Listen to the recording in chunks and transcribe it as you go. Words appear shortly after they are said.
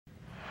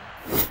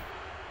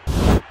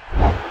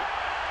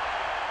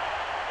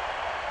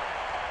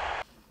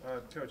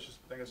Coach,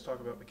 I guess talk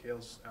about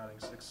Ma'Khail's outing,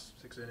 six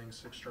innings,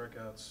 6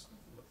 strikeouts,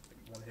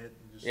 1 hit.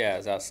 Yeah, it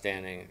was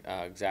outstanding.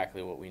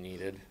 Exactly what we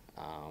needed.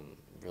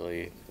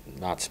 Really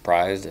not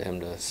surprised at him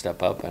to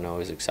step up. I know he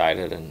was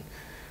excited and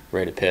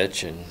ready to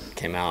pitch, and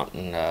came out,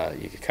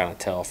 and you could kind of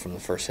tell from the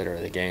first hitter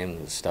of the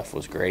game the stuff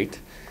was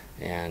great,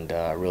 and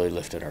really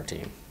lifted our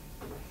team.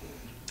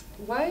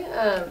 Why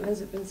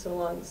has it been so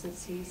long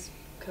since he's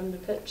come to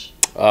pitch?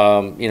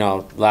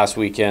 Last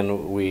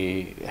weekend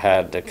we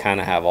had to kind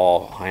of have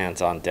all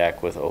hands on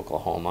deck with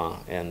Oklahoma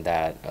in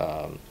that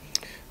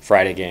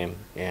Friday game,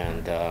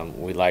 and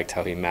we liked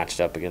how he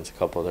matched up against a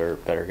couple of their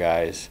better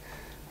guys,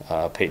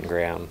 Peyton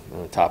Graham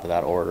on the top of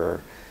that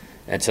order.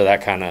 And so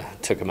that kind of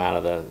took him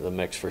out of the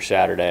mix for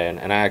Saturday.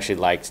 And I actually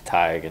liked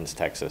Ty against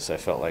Texas. I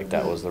felt like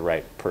that was the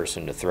right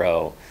person to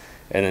throw.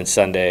 And then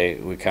Sunday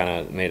we kind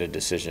of made a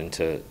decision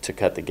to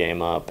cut the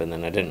game up, and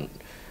then I didn't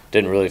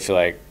really feel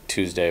like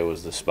Tuesday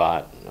was the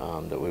spot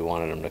that we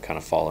wanted him to kind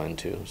of fall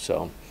into.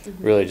 So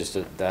really just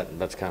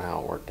that's kind of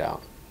how it worked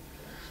out.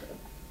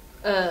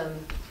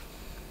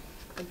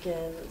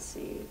 Again, let's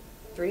see,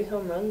 3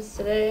 home runs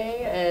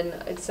today, and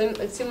it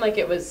seemed like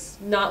it was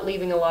not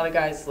leaving a lot of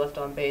guys left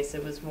on base.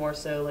 It was more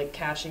so like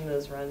cashing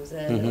those runs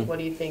in. What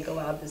do you think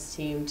allowed this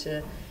team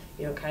to,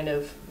 kind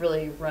of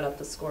really run up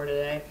the score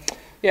today?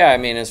 Yeah, I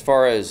mean, as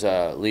far as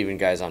leaving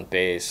guys on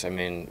base, I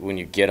mean, when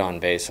you get on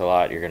base a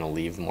lot, you're going to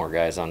leave more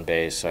guys on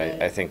base. So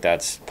I think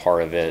that's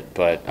part of it.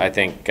 But I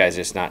think guys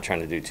just not trying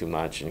to do too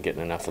much and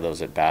getting enough of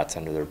those at-bats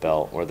under their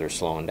belt where they're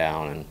slowing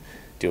down and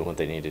doing what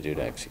they need to do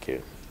to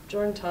execute.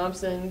 Jordan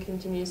Thompson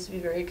continues to be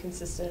very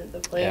consistent at the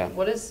plate. Yeah.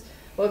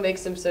 What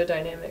makes him so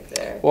dynamic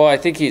there? Well, I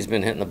think he's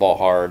been hitting the ball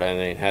hard. I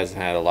mean, he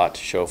hasn't had a lot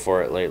to show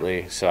for it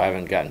lately, so I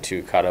haven't gotten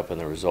too caught up in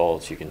the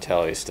results. You can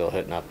tell he's still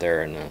hitting up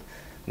there in the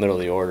middle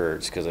of the order.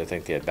 It's because I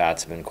think the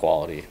at-bats have been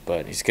quality,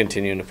 but he's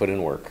continuing to put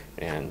in work.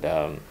 And,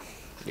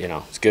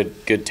 it's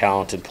good,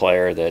 talented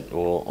player that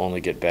will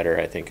only get better,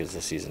 I think, as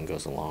the season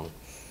goes along.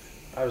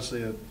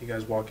 Obviously, you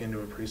guys walk into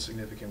a pretty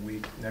significant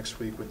week next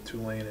week with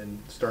Tulane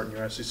and starting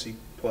your SEC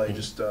play.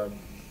 Just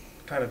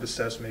kind of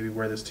assess maybe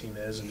where this team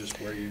is and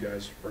just where you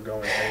guys are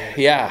going.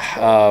 Yeah,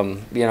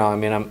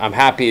 I'm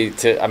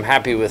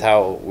happy with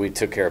how we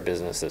took care of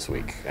business this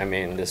week. I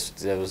mean,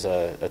 it was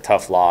a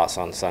tough loss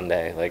on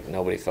Sunday. Like,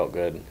 nobody felt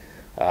good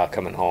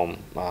coming home.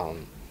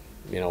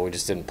 We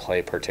just didn't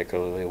play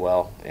particularly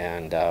well,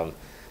 and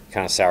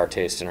kind of sour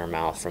taste in our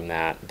mouth from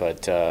that.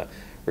 But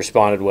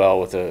responded well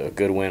with a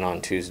good win on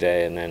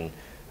Tuesday, and then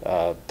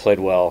played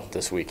well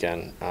this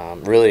weekend.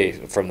 Really,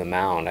 from the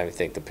mound, I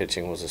think the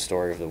pitching was the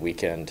story of the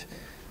weekend,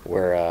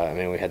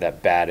 where, we had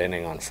that bad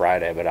inning on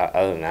Friday, but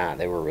other than that,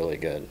 they were really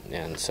good.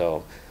 And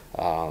so,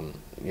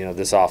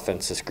 this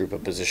offense, this group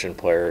of position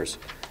players,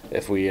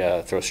 if we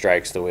throw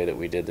strikes the way that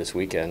we did this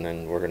weekend,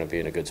 then we're going to be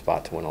in a good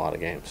spot to win a lot of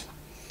games.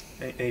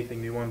 Anything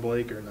new on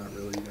Blake, or not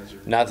really? You guys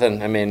are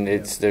Nothing. I mean,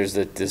 this is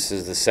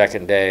the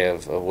second day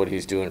of what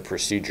he's doing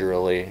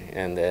procedurally,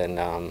 and then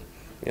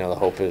the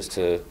hope is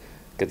to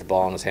get the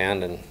ball in his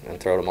hand and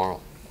throw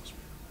tomorrow.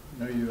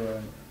 I know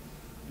you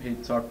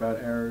hate to talk about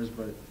errors,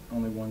 but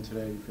only one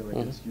today. You feel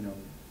like it's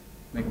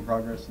making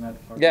progress in that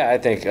department? Yeah,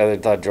 I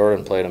thought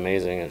Jordan played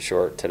amazing at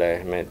short today.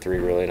 He made 3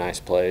 really nice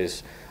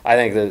plays. I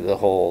think that the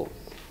whole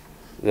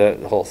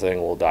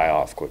thing will die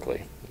off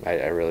quickly.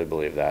 I really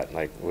believe that.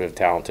 Like, we have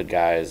talented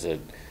guys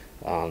that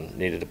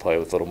needed to play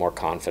with a little more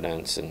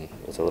confidence and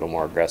with a little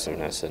more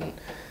aggressiveness, and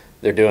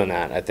they're doing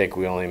that. I think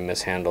we only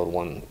mishandled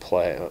 1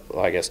 play,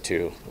 well, I guess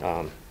 2,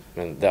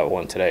 and that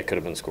one today could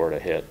have been scored a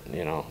hit.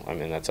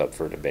 That's up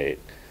for debate.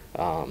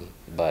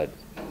 But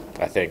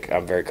I think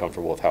I'm very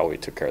comfortable with how we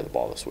took care of the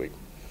ball this week.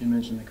 You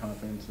mentioned the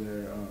confidence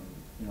there.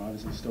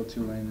 Obviously still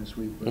Tulane this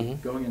week, but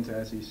going into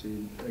SEC,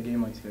 a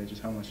game like today,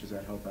 just how much does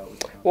that help out with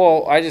the confidence?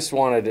 Well, I just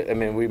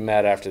wanted – we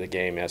met after the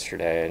game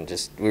yesterday,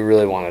 and we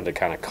really wanted to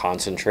kind of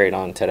concentrate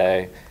on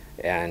today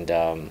and,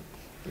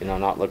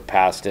 not look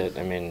past it.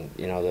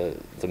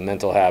 The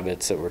mental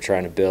habits that we're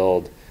trying to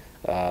build,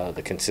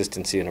 the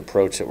consistency and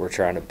approach that we're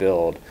trying to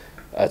build,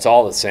 it's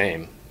all the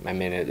same.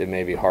 It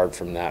may be hard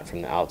from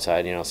the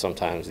outside.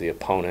 Sometimes the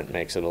opponent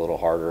makes it a little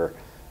harder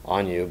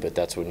on you, but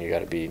that's when you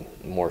got to be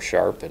more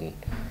sharp. And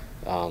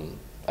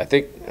I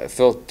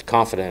feel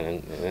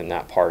confident in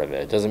that part of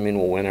it. It doesn't mean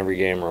we'll win every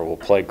game or we'll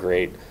play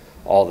great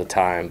all the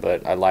time,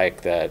 but I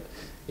like that,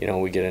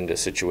 we get into a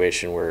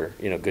situation where,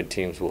 good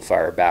teams will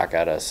fire back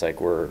at us.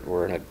 Like,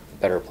 we're in a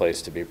better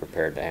place to be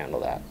prepared to handle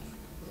that.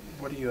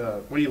 What do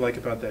you like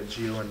about that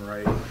Gio and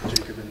Wright,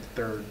 Jacob in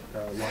third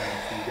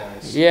lineup for you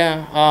guys?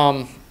 Yeah,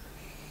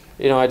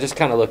 I just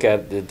kind of look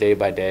at the day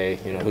by day,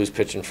 who's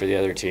pitching for the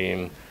other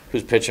team,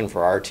 who's pitching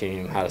for our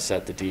team, how to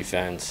set the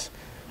defense,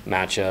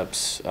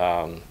 matchups,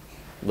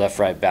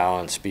 left-right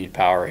balance, speed,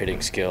 power, hitting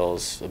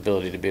skills,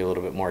 ability to be a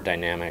little bit more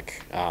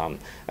dynamic.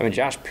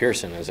 Josh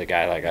Pearson is a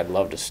guy like I'd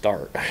love to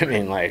start.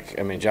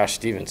 Josh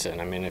Stevenson.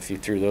 If you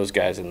threw those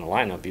guys in the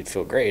lineup, you'd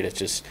feel great.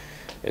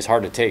 It's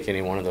hard to take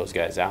any one of those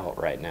guys out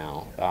right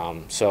now.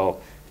 So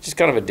it's just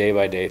kind of a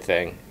day-by-day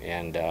thing,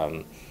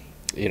 and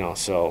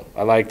So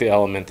I like the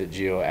element that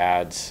Gio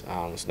adds.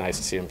 It's nice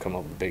to see him come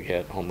up with a big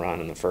hit, home run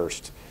in the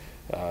first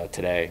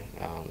today.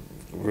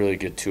 Really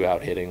good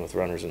 2-out hitting with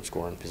runners in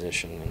scoring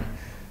position,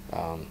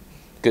 and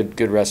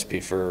good recipe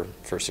for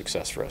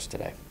success for us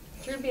today.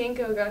 Drew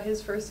Bianco got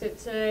his first hit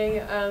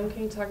today.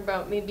 Can you talk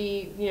about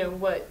maybe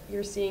what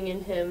you're seeing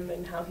in him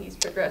and how he's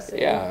progressing?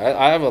 Yeah,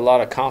 I have a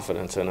lot of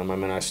confidence in him. I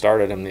mean, I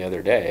started him the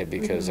other day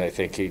because I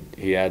think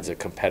he adds a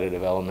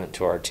competitive element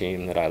to our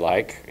team that I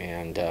like,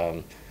 and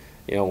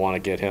want to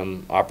get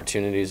him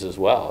opportunities as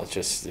well. It's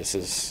just this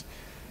is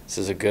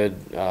a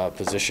good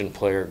position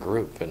player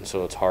group, and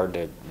so it's hard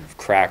to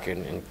crack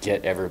and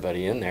get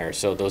everybody in there.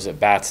 So those at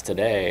bats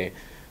today,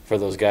 for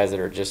those guys that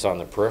are just on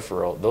the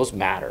peripheral, those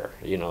matter.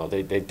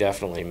 They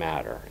definitely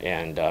matter.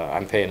 And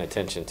I'm paying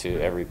attention to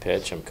every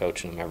pitch. I'm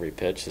coaching them every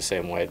pitch the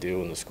same way I do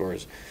when the score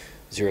is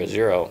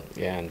 0-0.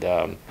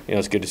 And,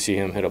 it's good to see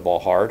him hit a ball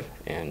hard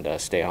and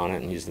stay on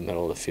it and use the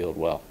middle of the field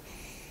well.